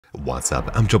What's up,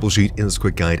 I'm Troubleshoot. In this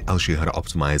quick guide, I'll show you how to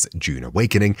optimize Dune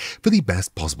Awakening for the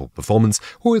best possible performance,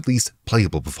 or at least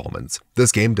playable performance.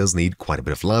 This game does need quite a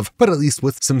bit of love, but at least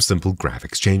with some simple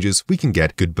graphics changes, we can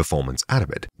get good performance out of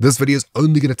it. This video is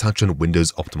only going to touch on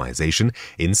Windows optimization.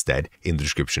 Instead, in the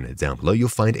description down below, you'll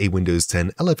find a Windows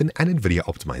 10, 11, and NVIDIA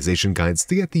optimization guides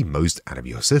to get the most out of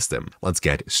your system. Let's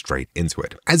get straight into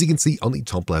it. As you can see on the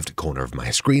top left corner of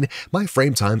my screen, my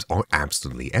frame times are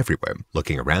absolutely everywhere.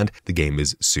 Looking around, the game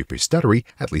is super stuttery,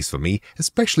 at least for me,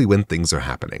 especially when things are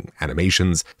happening,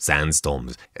 animations,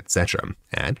 sandstorms, etc.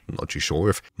 And I'm not too sure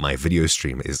if my video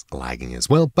stream is lagging as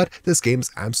well, but this game's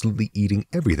absolutely eating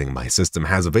everything my system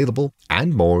has available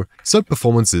and more, so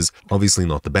performance is obviously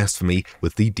not the best for me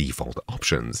with the default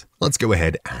options. Let's go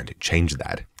ahead and change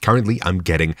that. Currently, I'm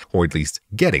getting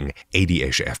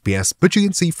 80-ish FPS, but you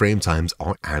can see frame times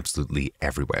are absolutely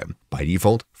everywhere. By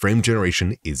default, frame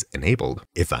generation is enabled.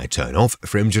 If I turn off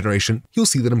frame generation, you'll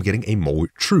see that I'm getting a more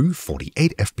true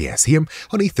 48 FPS here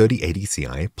on a 3080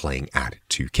 Ti playing at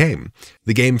 2K.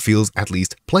 The game feels at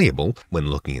least playable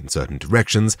when looking in certain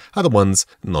directions, other ones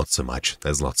not so much,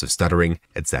 there's lots of stuttering,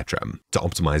 etc. To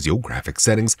optimize your graphics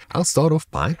settings, I'll start off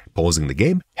by pausing the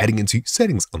game, heading into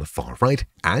settings on the far right,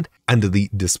 and under the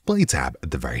display tab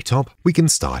at the very top, we can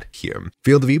start here.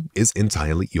 Field of view is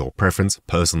entirely your preference.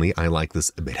 Personally, I like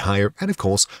this a bit higher, and of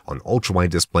course, on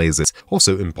ultra-wide displays, it's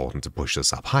also important to push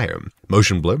this up higher.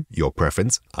 Motion blur, your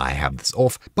preference. I have this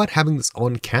off, but having this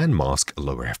on can mask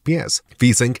lower FPS.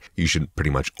 VSync, you should pretty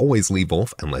much always leave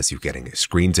off unless you're getting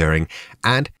screen tearing,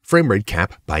 and frame rate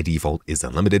cap by default is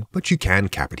unlimited, but you can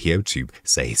cap it here to,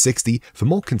 say, 60 for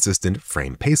more consistent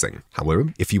frame pacing.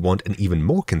 However, if you want an even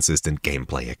more consistent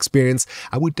gameplay experience,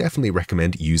 I would definitely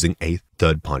recommend using a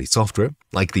third-party software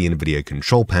like the NVIDIA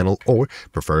control panel or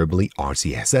preferably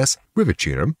RTSS Rivet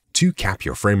Tuner to cap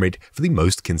your frame rate for the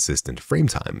most consistent frame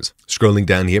times. Scrolling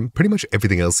down here, pretty much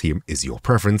everything else here is your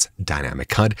preference.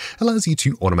 Dynamic HUD allows you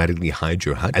to automatically hide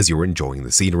your HUD as you're enjoying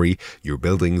the scenery, your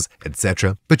buildings,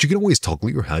 etc. But you can always toggle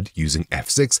your HUD using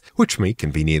F6, which for me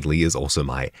conveniently is also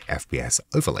my FPS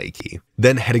overlay key.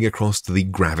 Then heading across to the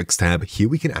graphics tab, here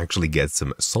we can actually get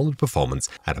some solid performance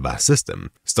out of our system.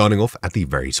 Starting off at the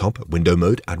very top, window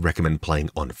mode, I'd recommend playing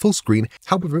on full screen.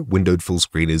 However, windowed full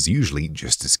screen is usually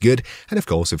just as good, and of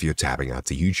course if you're tabbing out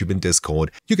to YouTube and Discord,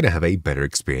 you're going to have a better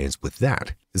experience with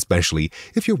that, especially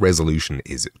if your resolution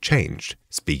is changed.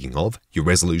 Speaking of, your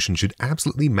resolution should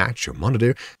absolutely match your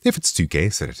monitor. If it's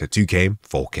 2K, set it to 2K,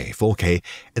 4K,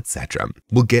 etc.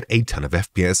 We'll get a ton of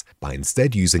FPS by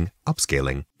instead using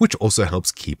upscaling, which also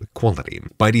helps keep quality.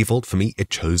 By default, for me, it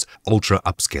chose ultra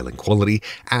upscaling quality,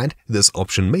 and this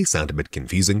option may sound a bit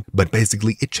confusing, but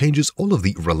basically it changes all of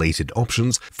the related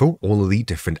options for all of the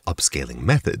different upscaling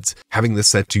methods. Having this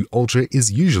set to ultra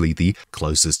is usually the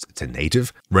closest to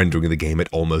native, rendering the game at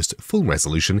almost full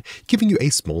resolution, giving you a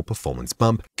small performance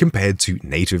bump compared to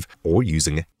native or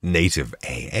using native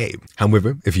AA.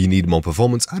 However, if you need more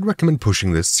performance, I'd recommend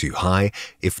pushing this to high,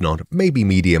 if not maybe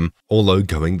medium, although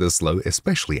going this low,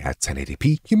 especially at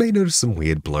 1080p, you may notice some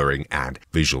weird blurring and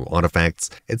visual artifacts,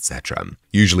 etc.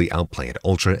 Usually I'll play at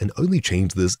ultra and only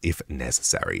change this if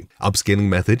necessary. Upscaling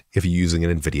method, if you're using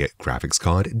an NVIDIA graphics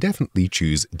card, definitely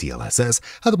choose DLSS,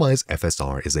 otherwise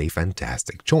FSR is a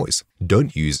fantastic choice.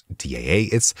 Don't use DAA,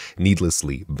 it's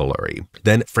needlessly blurry.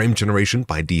 Then frame generation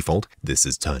by default, this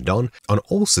is turned on. On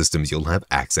all systems you'll have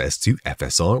access to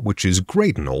FSR, which is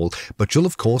great and all, but you'll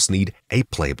of course need a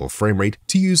playable frame rate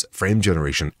to use frame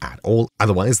generation at all,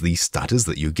 otherwise the stutters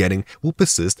that you're getting will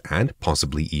persist and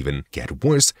possibly even get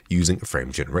worse using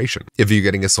frame generation. If you're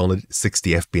getting a solid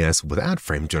 60 FPS without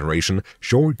frame generation,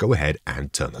 sure, go ahead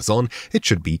and turn this on, it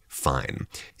should be fine.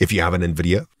 If you have an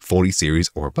NVIDIA 40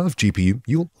 series or above GPU,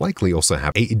 you'll likely also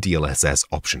have a DLSS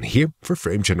option here for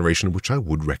frame generation, which I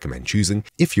would recommend choosing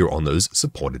if you're on those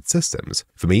supported systems.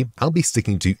 For me, I'll be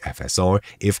sticking to FSR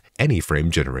if any frame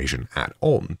generation at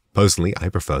all. Personally, I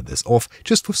prefer this off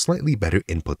just for slightly better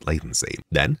input latency.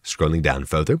 Then, scrolling down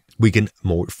further, we can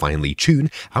more finely tune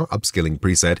our upscaling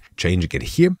preset, changing it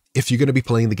here. If you're going to be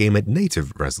playing the game at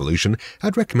native resolution,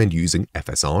 I'd recommend using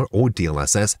FSR or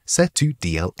DLSS set to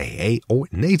DLAA or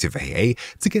native AA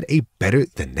to get a better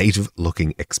than native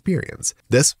looking experience.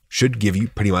 This should give you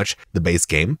pretty much the base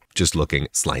game, just looking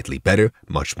slightly better,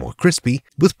 much more crispy,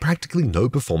 with practically no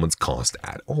performance cost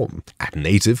at all. At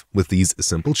native, with these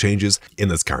simple changes in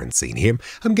this current current scene here,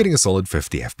 I'm getting a solid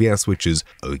 50 FPS, which is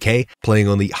okay. Playing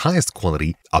on the highest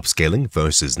quality upscaling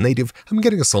versus native, I'm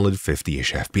getting a solid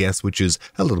 50-ish FPS, which is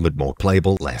a little bit more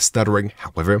playable, less stuttering.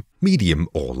 However, medium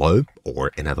or low,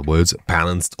 or in other words,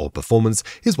 balanced or performance,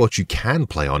 is what you can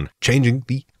play on. Changing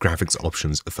the graphics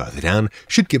options further down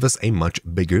should give us a much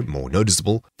bigger, more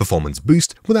noticeable performance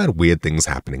boost without weird things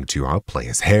happening to our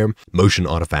player's hair, motion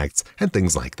artifacts, and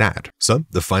things like that. So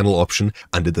the final option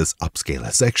under this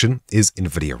upscaler section is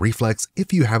NVIDIA Reflex.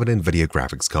 If you have an NVIDIA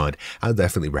graphics card, I'll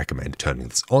definitely recommend turning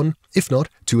this on, if not,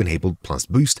 to enable plus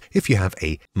boost if you have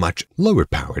a much lower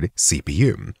powered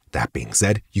CPU. That being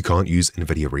said, you can't use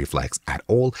NVIDIA Reflex at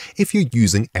all if you're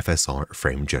using FSR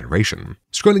frame generation.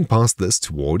 Scrolling past this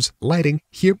towards lighting,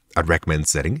 here I'd recommend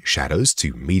setting shadows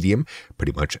to medium,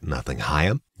 pretty much nothing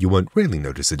higher. You won't really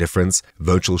notice a difference.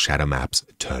 Virtual shadow maps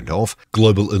turned off.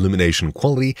 Global illumination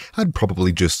quality, I'd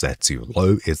probably just set to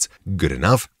low. It's good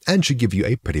enough and should give you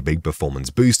a pretty big performance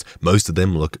boost. Most of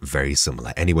them look very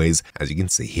similar anyways, as you can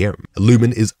see here.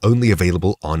 Lumen is only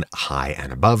available on high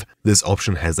and above. This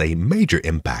option has a major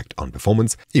impact on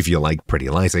performance. If you like pretty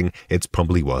lighting, it's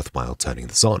probably worthwhile turning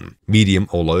this on. Medium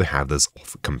or low have this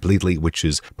off completely, which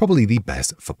is probably the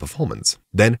best for performance.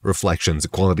 Then reflections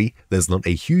quality, there's not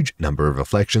a huge number of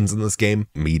reflections in this game.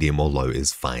 Medium or low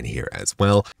is fine here as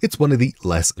well. It's one of the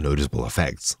less noticeable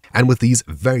effects. And with these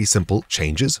very simple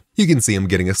changes, you can see I'm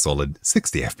getting a solid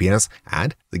 60 FPS,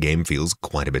 and the game feels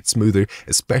quite a bit smoother,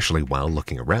 especially while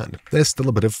looking around. There's still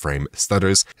a bit of frame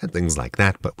stutters and things like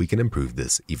that, but we can improve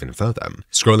this even further.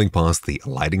 Scrolling past the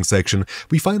lighting section,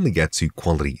 we finally get to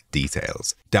quality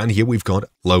details. Down here we've got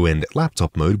low-end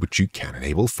laptop mode, which you can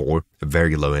enable for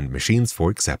very low-end machines for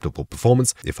acceptable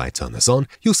performance. If I turn this on,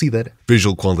 you'll see that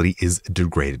visual quality is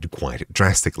degraded quite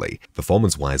drastically.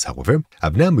 Performance-wise, however,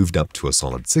 I've now moved up to a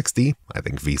solid 60. I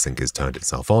think VSync has turned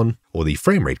itself on, or the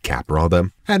frame rate cap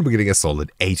rather, and we're getting a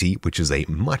solid 80, which is a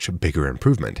much bigger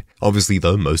improvement. Obviously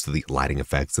though, most of the lighting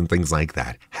effects and things like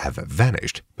that have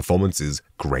vanished. Performance is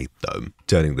great though.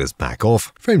 Turning this back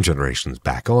off, frame generation's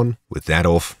back on. With that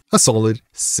off, a solid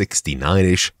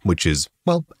 69-ish, which is,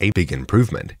 well, a big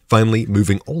improvement. Finally,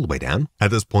 moving all the way down.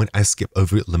 At this point, I skip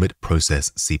over limit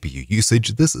process CPU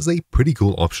usage. This is a pretty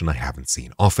cool option I haven't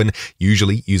seen often.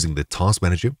 Usually, using the task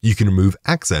manager, you can remove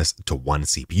access to one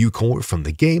CPU core from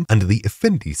the game under the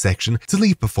affinity section to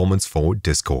leave performance for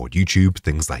Discord, YouTube,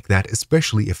 things like that,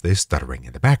 especially if they're stuttering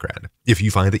in the background. If you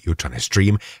find that you're trying to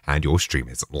stream and your stream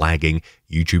is lagging,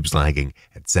 YouTube's lagging,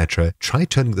 etc., try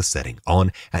turning the setting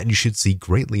on and you should see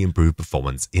greatly improved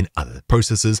performance in other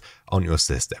processes on your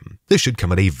system. This should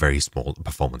come at a very small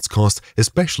performance cost,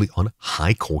 especially on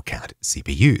high core count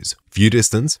CPUs. View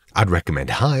distance, I'd recommend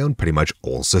high on pretty much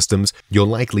all systems. You'll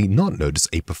likely not notice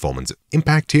a performance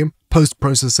impact here.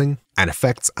 Post-processing and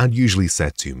effects are usually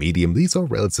set to medium. These are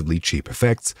relatively cheap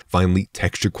effects. Finally,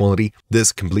 texture quality.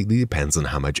 This completely depends on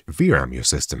how much VRAM your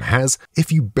system has.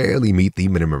 If you barely meet the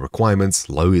minimum requirements,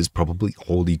 low is probably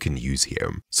all you can use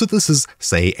here. So this is,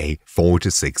 say, a 4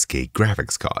 to 6 gig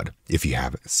graphics card. If you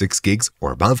have 6 gigs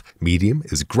or above, medium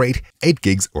is great. 8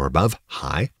 gigs or above,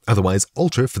 high. Otherwise,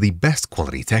 ultra for the best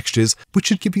quality textures, which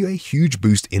should give you a huge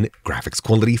boost in graphics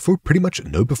quality for pretty much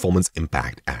no performance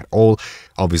impact at all.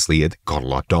 Obviously, it got a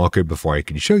lot darker before I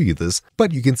can show you this,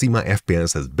 but you can see my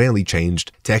FPS has barely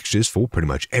changed. Textures for pretty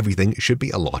much everything should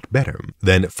be a lot better.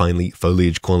 Then finally,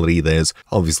 foliage quality. There's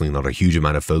obviously not a huge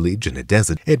amount of foliage in a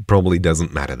desert. It probably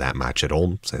doesn't matter that much at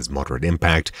all. Says moderate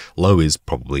impact. Low is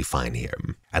probably fine here.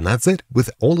 And that's it. With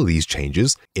all of these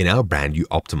changes in our brand new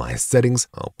optimized settings,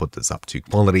 I'll put this up to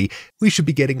quality, we should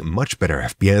be getting much better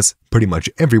FPS pretty much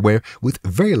everywhere with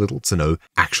very little to no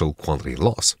actual quality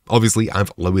loss. Obviously,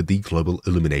 I've lowered the global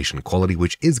illumination quality,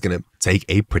 which is going to take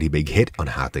a pretty big hit on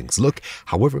how things look.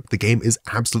 However, the game is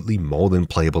absolutely more than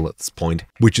playable at this point,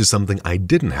 which is something I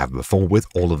didn't have before with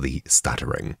all of the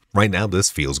stuttering. Right now, this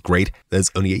feels great.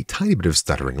 There's only a tiny bit of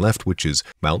stuttering left, which is,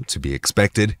 well, to be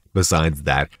expected. Besides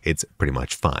that, it's pretty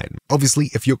much fine. Obviously,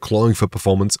 if you're clawing for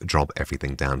performance, drop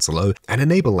everything down to low and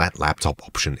enable that laptop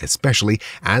option especially,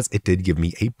 as it did give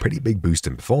me a pretty big boost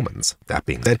in performance. That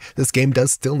being said, this game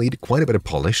does still need quite a bit of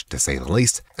polish, to say the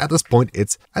least. At this point,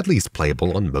 it's at least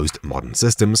playable on most modern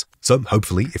systems, so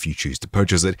hopefully if you choose to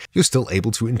purchase it, you're still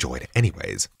able to enjoy it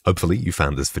anyways. Hopefully you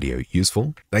found this video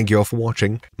useful. Thank you all for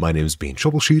watching. My name's been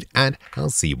Troubleshoot, and I'll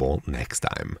see you all next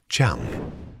time. Ciao.